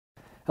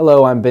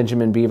Hello, I'm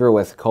Benjamin Beaver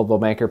with Coldwell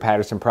Banker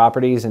Patterson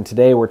Properties, and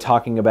today we're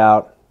talking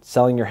about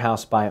selling your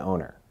house by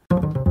owner.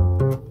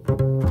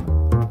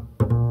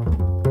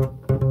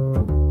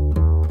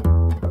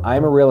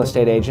 I'm a real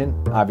estate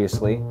agent,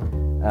 obviously,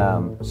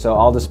 so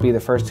I'll just be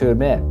the first to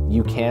admit,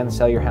 you can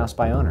sell your house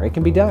by owner. It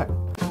can be done.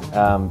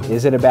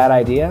 Is it a bad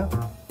idea?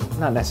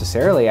 Not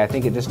necessarily. I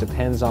think it just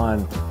depends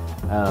on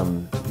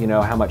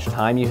how much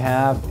time you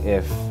have,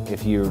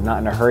 if you're not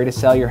in a hurry to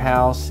sell your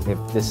house, if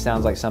this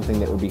sounds like something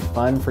that would be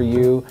fun for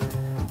you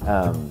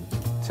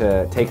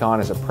to take on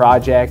as a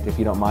project, if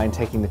you don't mind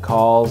taking the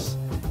calls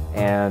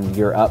and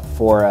you're up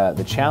for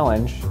the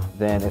challenge,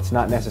 then it's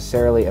not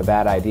necessarily a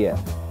bad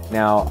idea.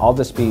 Now,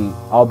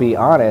 I'll be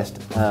honest,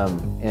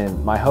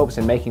 and my hopes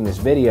in making this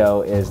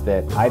video is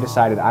that I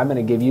decided I'm going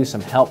to give you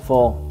some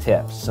helpful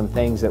tips, some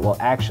things that will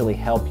actually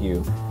help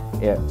you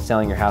in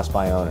selling your house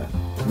by owner.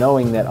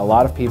 Knowing that a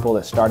lot of people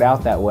that start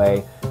out that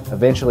way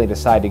eventually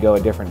decide to go a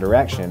different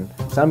direction.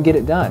 Some get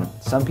it done.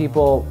 Some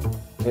people,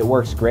 it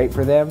works great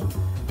for them.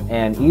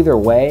 And either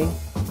way,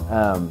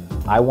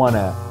 I want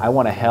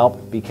to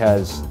help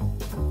because,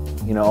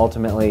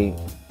 ultimately,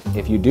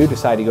 if you do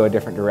decide to go a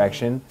different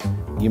direction,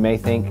 you may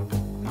think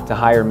to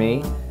hire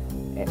me,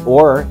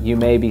 or you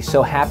may be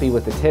so happy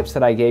with the tips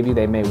that I gave you,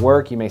 they may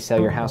work. You may sell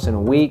your house in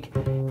a week,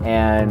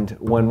 and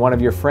when one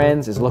of your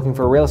friends is looking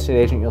for a real estate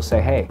agent, you'll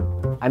say, hey,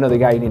 I know the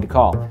guy you need to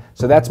call.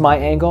 So that's my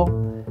angle,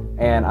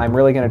 and I'm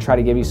really going to try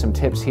to give you some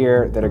tips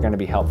here that are going to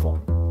be helpful.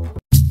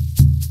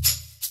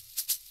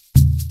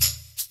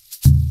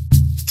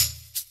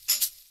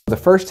 The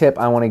first tip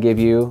I want to give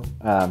you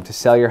to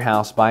sell your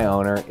house by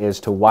owner is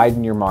to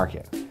widen your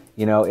market.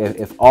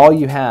 If all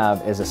you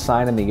have is a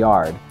sign in the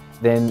yard,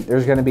 then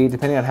there's going to be,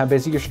 depending on how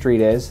busy your street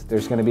is,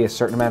 there's going to be a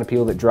certain amount of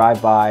people that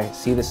drive by,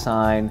 see the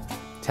sign,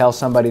 tell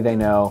somebody they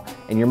know,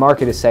 and your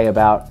market is, say,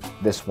 about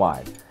this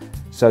wide.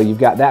 So you've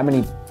got that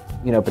many,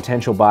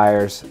 potential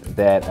buyers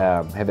that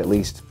have at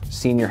least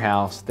seen your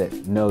house, that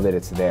know that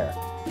it's there.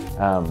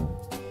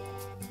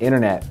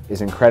 Internet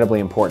is incredibly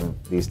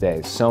important these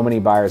days. So many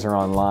buyers are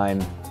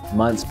online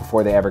months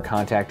before they ever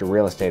contact a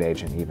real estate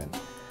agent even.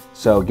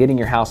 So getting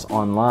your house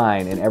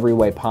online in every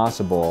way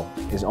possible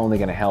is only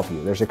going to help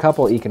you. There's a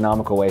couple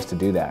economical ways to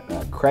do that.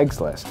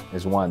 Craigslist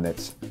is one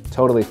that's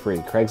totally free.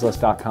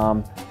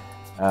 Craigslist.com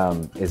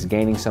is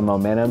gaining some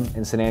momentum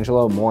in San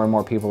Angelo. More and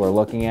more people are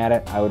looking at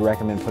it. I would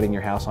recommend putting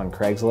your house on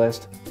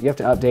Craigslist. You have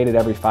to update it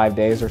every 5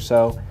 days or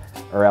so,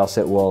 or else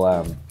it will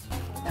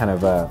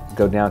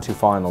go down too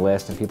far on the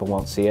list and people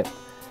won't see it.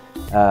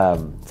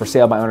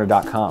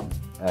 ForSaleByOwner.com.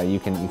 You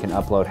can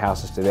upload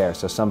houses to there.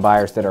 So some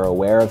buyers that are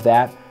aware of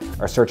that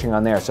are searching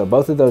on there. So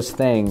both of those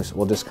things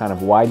will just kind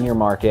of widen your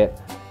market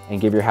and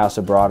give your house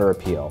a broader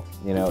appeal.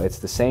 It's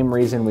the same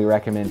reason we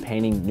recommend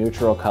painting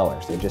neutral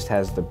colors. It just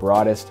has the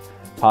broadest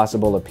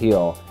possible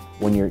appeal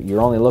when you're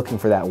only looking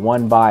for that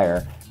one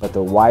buyer, but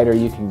the wider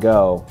you can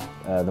go,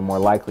 the more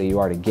likely you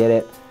are to get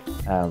it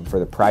for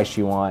the price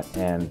you want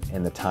and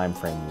in the time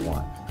frame you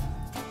want.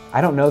 I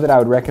don't know that I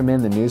would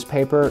recommend the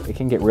newspaper. It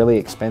can get really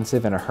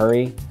expensive in a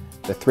hurry.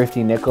 The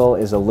Thrifty Nickel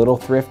is a little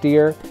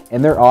thriftier,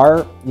 and there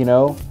are,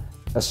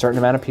 a certain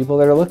amount of people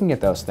that are looking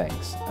at those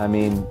things. I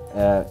mean,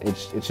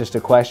 it's just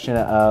a question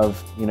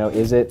of,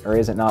 is it or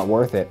is it not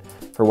worth it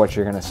for what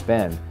you're going to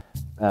spend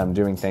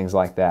doing things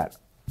like that.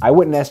 I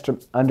wouldn't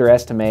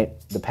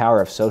underestimate the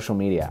power of social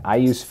media. I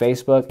use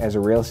Facebook as a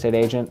real estate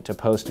agent to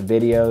post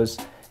videos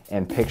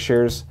and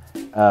pictures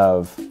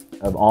of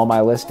all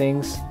my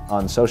listings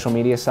on social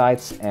media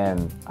sites,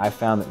 and I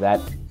found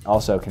that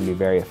also can be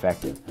very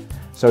effective.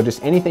 So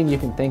just anything you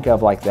can think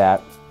of like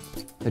that,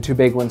 the two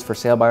big ones,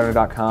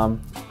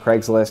 ForSaleByOwner.com,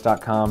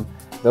 Craigslist.com,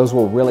 those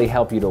will really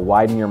help you to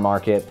widen your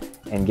market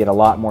and get a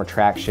lot more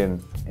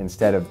traction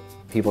instead of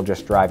people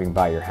just driving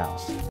by your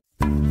house.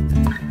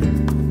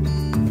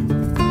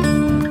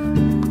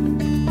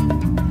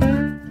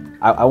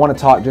 I want to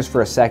talk just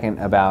for a second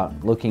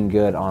about looking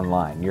good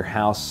online. Your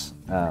house,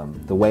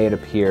 the way it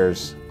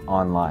appears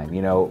online.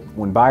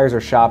 When buyers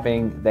are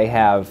shopping, they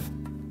have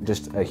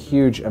just a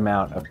huge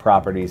amount of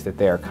properties that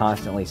they are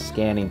constantly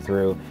scanning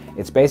through.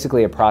 It's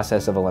basically a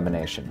process of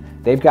elimination.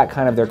 They've got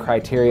kind of their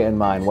criteria in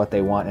mind, what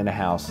they want in a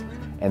house,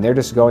 and they're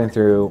just going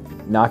through,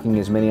 knocking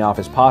as many off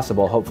as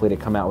possible, hopefully to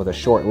come out with a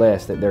short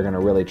list that they're going to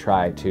really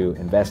try to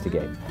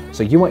investigate.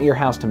 So you want your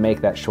house to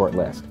make that short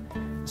list.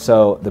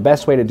 So the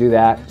best way to do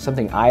that,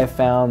 something I have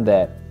found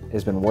that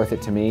has been worth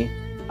it to me,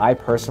 I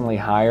personally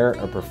hire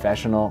a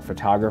professional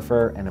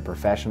photographer and a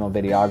professional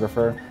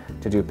videographer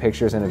to do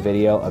pictures and a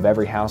video of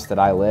every house that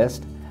I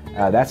list.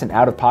 That's an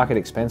out-of-pocket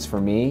expense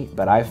for me,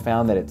 but I've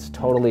found that it's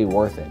totally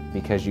worth it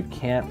because you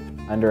can't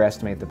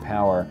underestimate the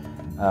power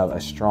of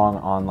a strong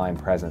online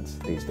presence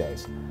these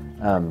days.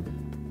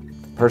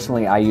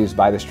 Personally, I use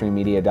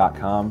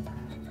BuyTheStreamMedia.com,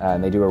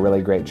 and they do a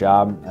really great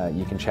job.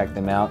 You can check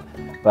them out.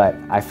 But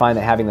I find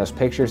that having those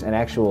pictures and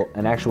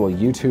an actual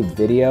YouTube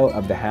video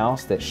of the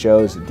house that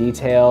shows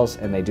details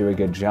and they do a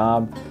good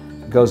job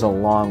goes a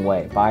long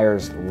way.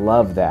 Buyers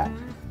love that.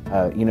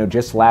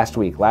 Just last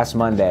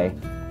Monday,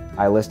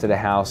 I listed a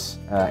house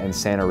in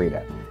Santa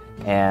Rita,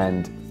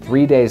 and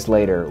 3 days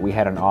later, we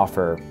had an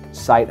offer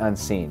sight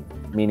unseen,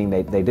 meaning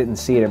they didn't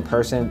see it in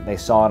person, they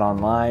saw it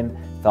online,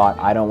 thought,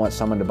 I don't want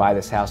someone to buy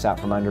this house out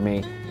from under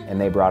me, and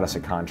they brought us a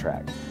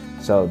contract.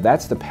 So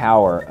that's the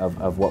power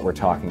of what we're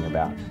talking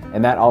about.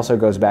 And that also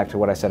goes back to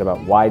what I said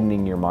about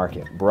widening your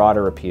market,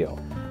 broader appeal.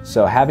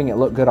 So having it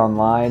look good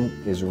online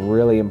is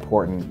really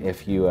important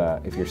if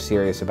you're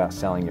serious about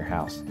selling your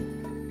house.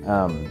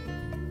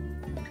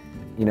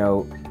 You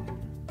know,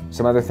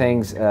 some other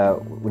things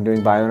when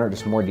doing buy owner,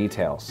 just more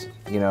details.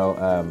 You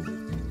know,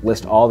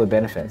 list all the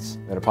benefits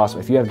that are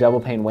possible. If you have double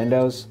pane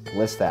windows,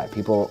 list that.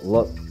 People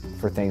look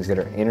for things that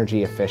are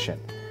energy efficient.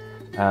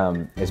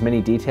 As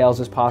many details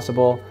as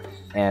possible,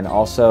 and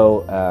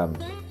also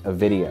a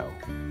video.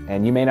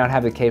 And you may not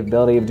have the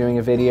capability of doing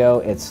a video.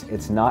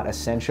 It's not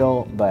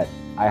essential, but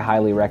I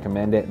highly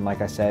recommend it. And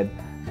like I said,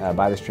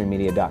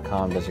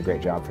 BuyTheStreamMedia.com does a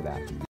great job for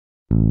that.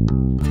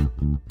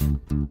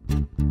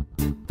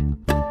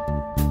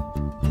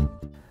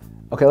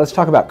 Okay, let's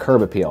talk about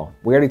curb appeal.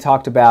 We already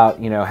talked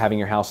about, you know, having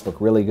your house look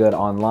really good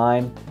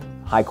online,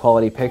 high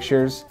quality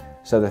pictures.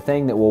 So the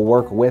thing that will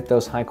work with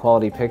those high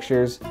quality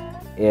pictures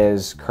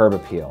is curb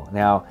appeal.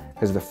 Now,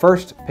 because the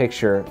first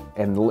picture,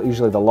 and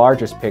usually the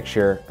largest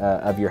picture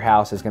of your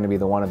house, is going to be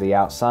the one of the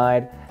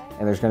outside,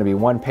 and there's going to be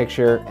one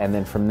picture, and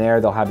then from there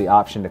they'll have the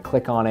option to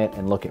click on it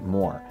and look at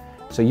more.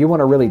 So you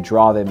want to really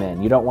draw them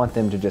in. You don't want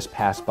them to just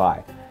pass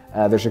by.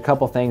 There's a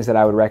couple things that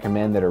I would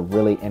recommend that are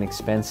really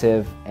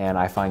inexpensive and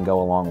I find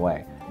go a long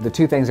way. The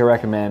two things I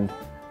recommend: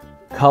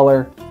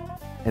 color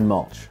and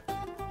mulch.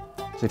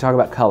 So we talk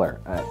about color.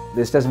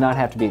 This does not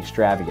have to be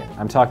extravagant.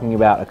 I'm talking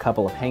about a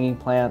couple of hanging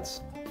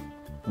plants,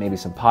 maybe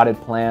some potted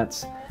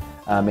plants,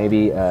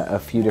 maybe a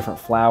few different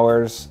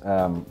flowers.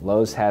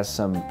 Lowe's has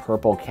some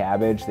purple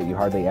cabbage that you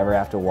hardly ever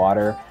have to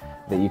water,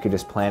 that you could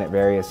just plant at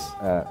various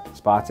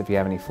spots if you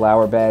have any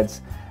flower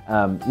beds.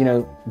 You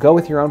know, go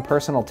with your own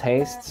personal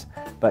tastes,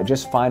 but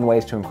just find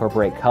ways to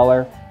incorporate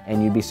color,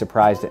 and you'd be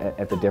surprised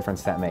at the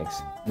difference that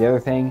makes. The other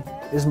thing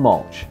is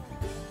mulch.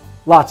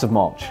 Lots of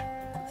mulch.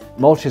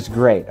 Mulch is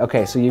great.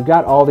 Okay, so you've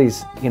got all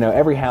these, you know,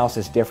 every house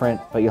is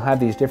different, but you'll have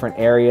these different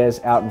areas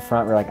out in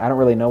front where you're like, I don't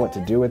really know what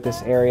to do with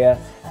this area.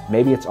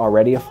 Maybe it's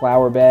already a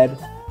flower bed.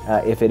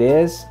 If it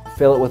is,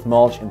 fill it with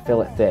mulch and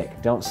fill it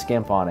thick. Don't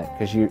skimp on it,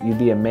 because you'd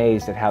be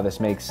amazed at how this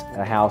makes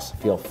a house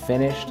feel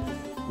finished,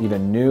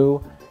 even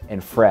new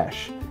and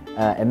fresh.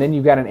 And then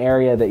you've got an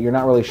area that you're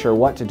not really sure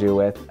what to do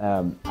with.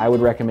 I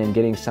would recommend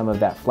getting some of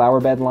that flower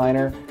bed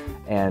liner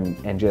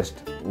and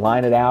just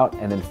line it out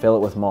and then fill it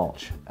with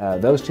mulch.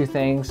 Those two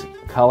things,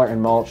 color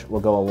and mulch,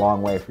 will go a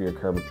long way for your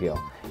curb appeal.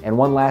 And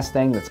one last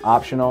thing that's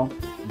optional,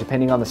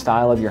 depending on the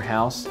style of your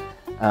house,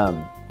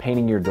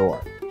 painting your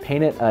door.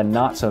 Paint it a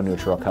not so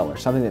neutral color,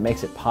 something that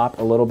makes it pop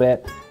a little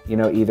bit, you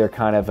know, either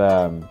kind of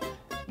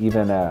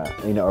even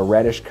a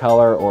reddish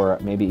color, or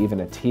maybe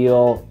even a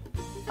teal.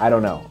 I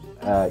don't know.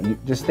 You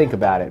just think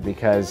about it,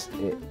 because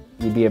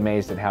you'd be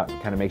amazed at how it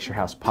kind of makes your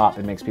house pop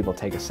and makes people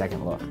take a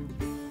second look.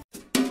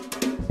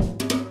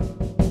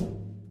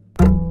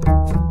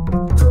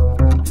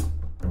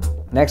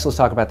 Next, let's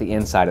talk about the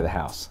inside of the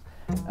house.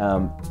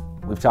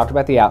 We've talked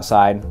about the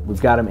outside,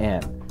 we've got them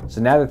in.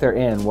 So now that they're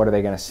in, what are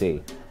they going to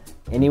see?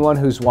 Anyone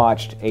who's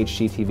watched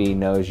HGTV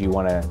knows you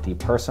want to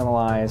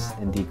depersonalize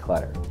and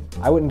declutter.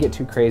 I wouldn't get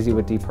too crazy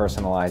with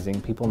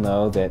depersonalizing. People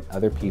know that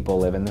other people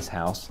live in this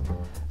house,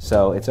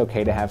 so it's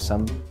okay to have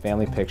some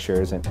family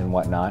pictures and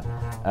whatnot.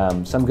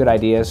 Some good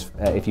ideas,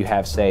 if you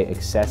have, say,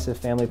 excessive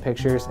family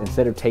pictures,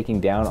 instead of taking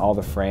down all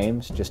the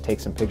frames, just take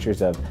some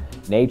pictures of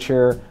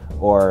nature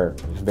or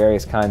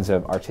various kinds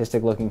of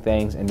artistic looking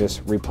things and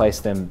just replace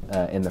them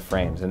in the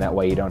frames, and that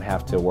way you don't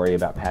have to worry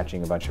about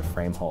patching a bunch of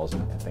frame holes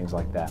and things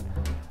like that.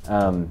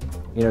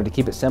 You know, to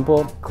keep it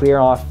simple, clear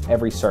off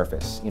every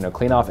surface. You know,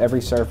 clean off every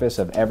surface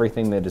of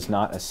everything that is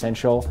not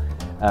essential.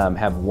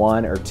 Have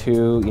one or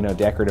two, you know,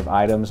 decorative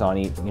items on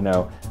each, you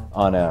know,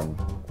 on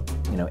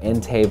you know,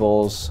 end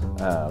tables.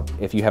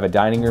 If you have a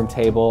dining room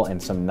table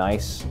and some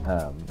nice,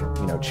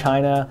 you know,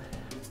 china,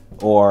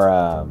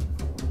 or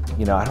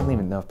you know, I don't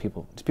even know if do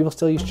people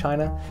still use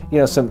china? You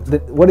know,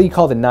 what do you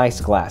call the nice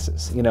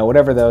glasses? You know,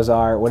 whatever those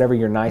are, whatever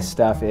your nice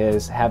stuff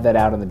is, have that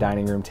out on the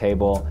dining room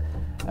table.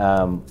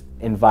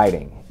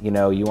 Inviting. You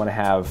know, you want to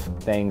have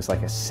things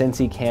like a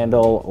Scentsy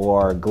candle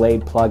or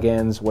Glade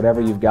plugins,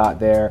 whatever you've got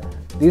there.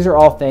 These are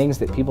all things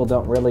that people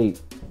don't really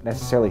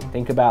necessarily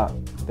think about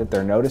that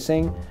they're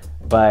noticing,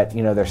 but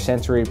you know, their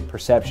sensory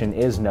perception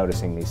is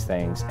noticing these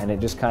things, and it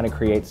just kind of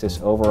creates this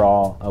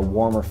overall a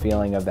warmer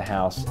feeling of the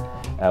house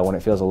when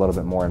it feels a little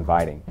bit more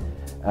inviting.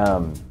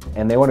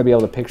 And they want to be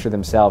able to picture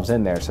themselves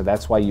in there, so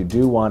that's why you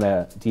do want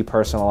to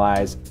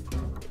depersonalize,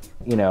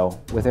 you know,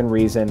 within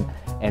reason,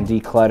 and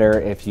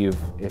declutter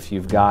if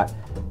you've got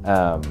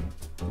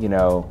you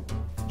know,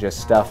 just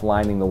stuff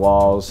lining the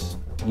walls.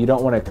 You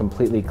don't want to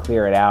completely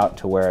clear it out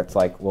to where it's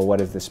like, well, what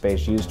is this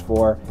space used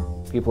for?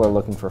 People are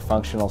looking for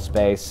functional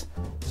space,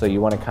 so you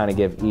want to kind of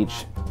give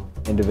each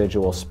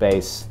individual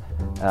space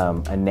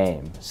a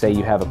name. Say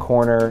you have a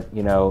corner,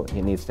 you know,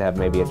 it needs to have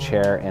maybe a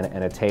chair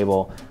and a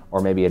table, or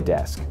maybe a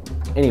desk.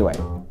 Anyway,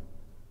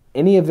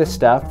 any of this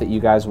stuff that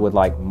you guys would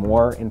like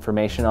more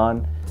information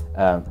on,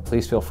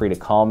 please feel free to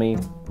call me.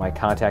 My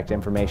contact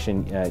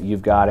information,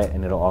 you've got it,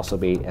 and it'll also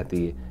be at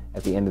the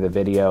end of the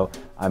video.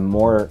 I'm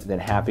more than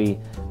happy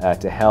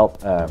to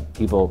help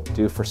people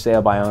do for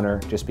sale by owner,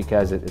 just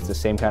because it's the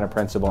same kind of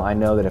principle. I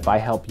know that if I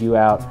help you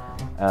out,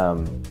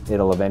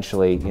 it'll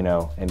eventually,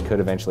 and could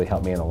eventually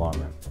help me in the long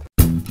run.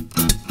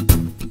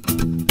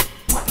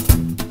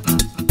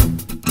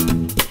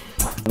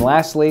 And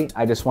lastly,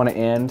 I just want to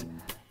end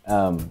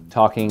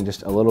talking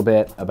just a little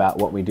bit about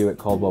what we do at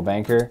Coldwell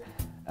Banker.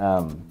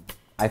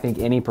 I think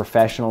any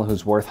professional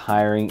who's worth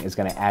hiring is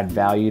going to add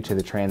value to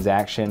the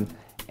transaction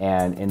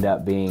and end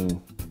up being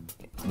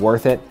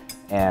worth it.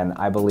 And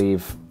I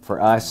believe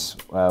for us,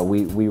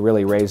 we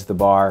really raise the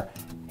bar,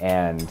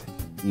 and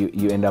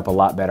you end up a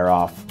lot better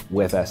off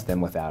with us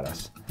than without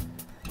us.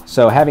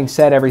 So having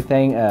said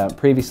everything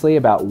previously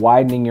about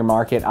widening your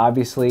market,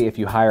 obviously if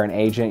you hire an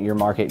agent, your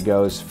market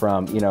goes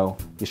from, you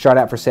start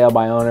out for sale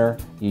by owner,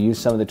 you use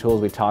some of the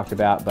tools we talked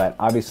about, but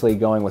obviously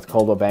going with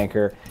Coldwell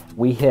Banker,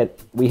 we hit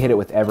it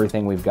with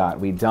everything we've got.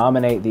 We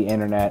dominate the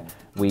internet.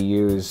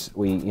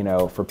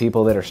 For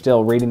people that are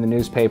still reading the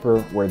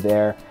newspaper, we're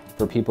there.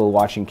 For people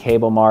watching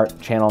Cable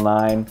Mart, Channel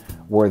 9,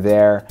 we're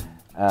there.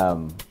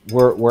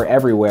 We're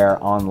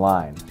everywhere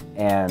online.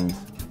 And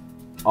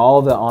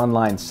all the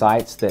online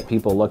sites that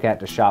people look at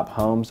to shop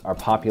homes are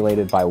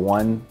populated by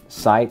one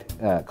site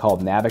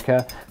called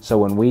Navica. So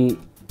when we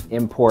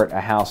import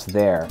a house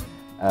there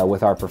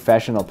with our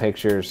professional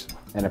pictures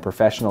and a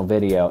professional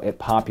video, it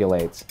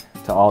populates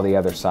to all the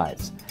other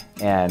sites.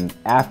 And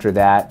after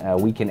that,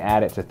 we can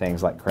add it to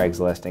things like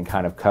Craigslist and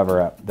kind of cover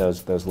up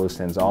those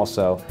loose ends.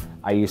 Also,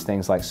 I use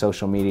things like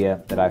social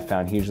media that I've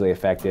found hugely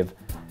effective.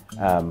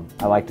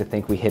 I like to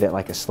think we hit it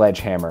like a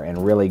sledgehammer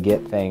and really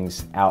get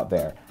things out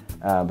there.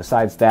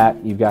 Besides that,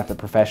 you've got the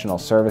professional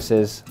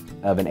services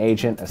of an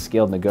agent, a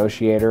skilled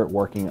negotiator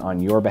working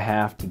on your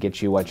behalf to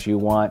get you what you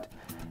want.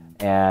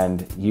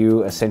 And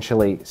you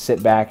essentially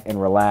sit back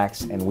and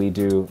relax, and we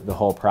do the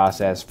whole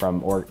process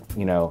from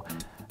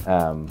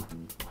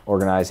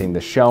organizing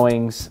the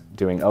showings,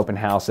 doing open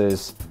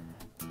houses.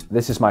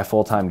 This is my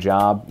full-time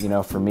job.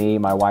 For me,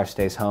 my wife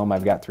stays home.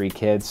 I've got 3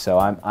 kids, so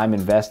I'm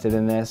invested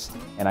in this,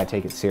 and I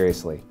take it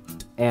seriously.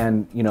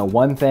 And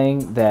one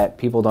thing that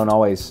people don't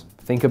always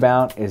think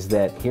about is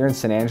that here in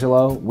San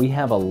Angelo, we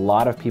have a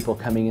lot of people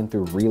coming in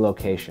through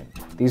relocation.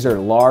 These are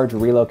large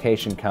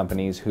relocation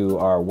companies who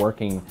are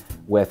working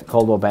with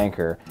Coldwell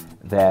Banker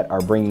that are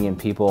bringing in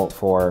people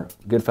for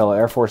Goodfellow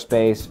Air Force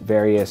Base,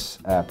 various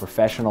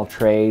professional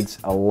trades,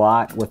 a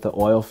lot with the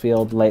oil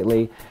field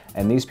lately.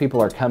 And these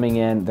people are coming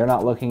in, they're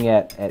not looking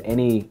at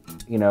any,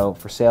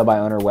 for sale by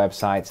owner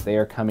websites. They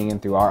are coming in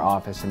through our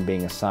office and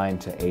being assigned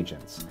to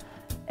agents.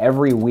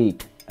 Every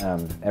week,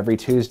 every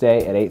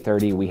Tuesday at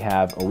 8:30, we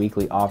have a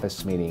weekly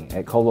office meeting.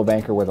 At Coldwell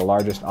Banker, we're the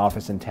largest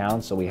office in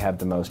town, so we have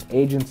the most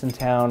agents in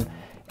town,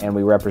 and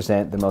we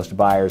represent the most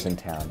buyers in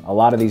town. A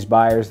lot of these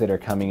buyers that are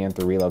coming in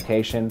through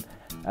relocation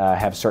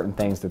have certain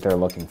things that they're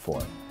looking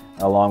for,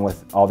 along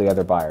with all the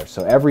other buyers.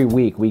 So every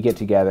week we get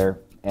together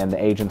and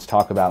the agents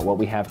talk about what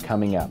we have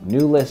coming up,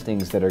 new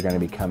listings that are going to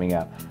be coming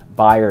up,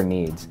 buyer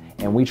needs,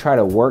 and we try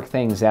to work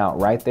things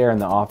out right there in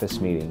the office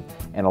meeting.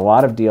 And a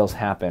lot of deals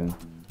happen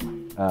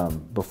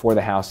before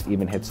the house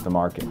even hits the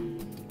market.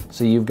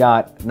 So you've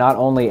got not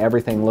only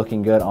everything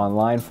looking good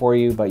online for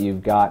you, but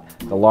you've got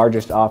the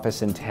largest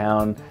office in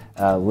town,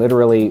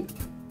 literally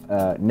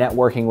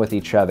networking with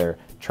each other,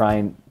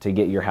 trying to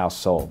get your house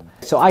sold.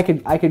 So I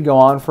could go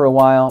on for a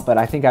while, but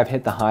I think I've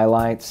hit the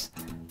highlights.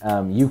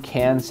 You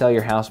can sell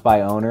your house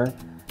by owner,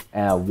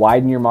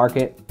 widen your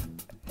market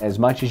as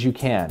much as you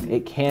can.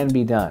 It can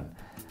be done.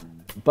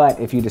 But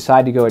if you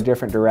decide to go a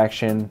different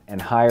direction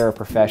and hire a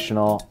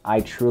professional,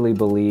 I truly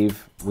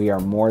believe we are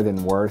more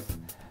than worth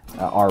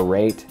our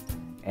rate,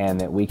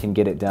 and that we can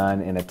get it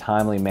done in a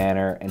timely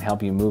manner and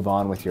help you move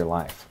on with your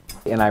life.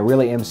 And I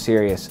really am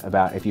serious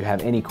about, if you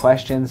have any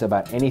questions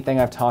about anything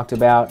I've talked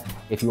about,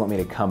 if you want me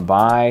to come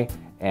by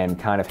and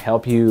kind of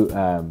help you,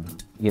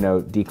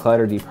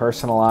 declutter,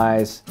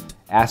 depersonalize,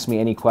 ask me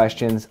any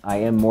questions. I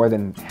am more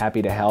than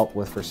happy to help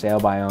with for sale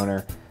by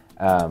owner,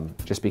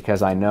 just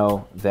because I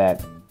know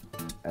that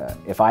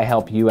if I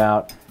help you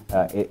out,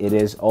 it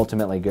is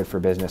ultimately good for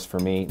business for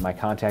me. My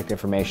contact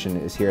information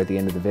is here at the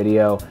end of the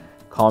video.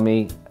 Call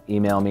me,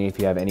 email me if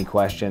you have any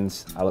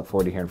questions. I look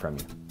forward to hearing from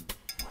you.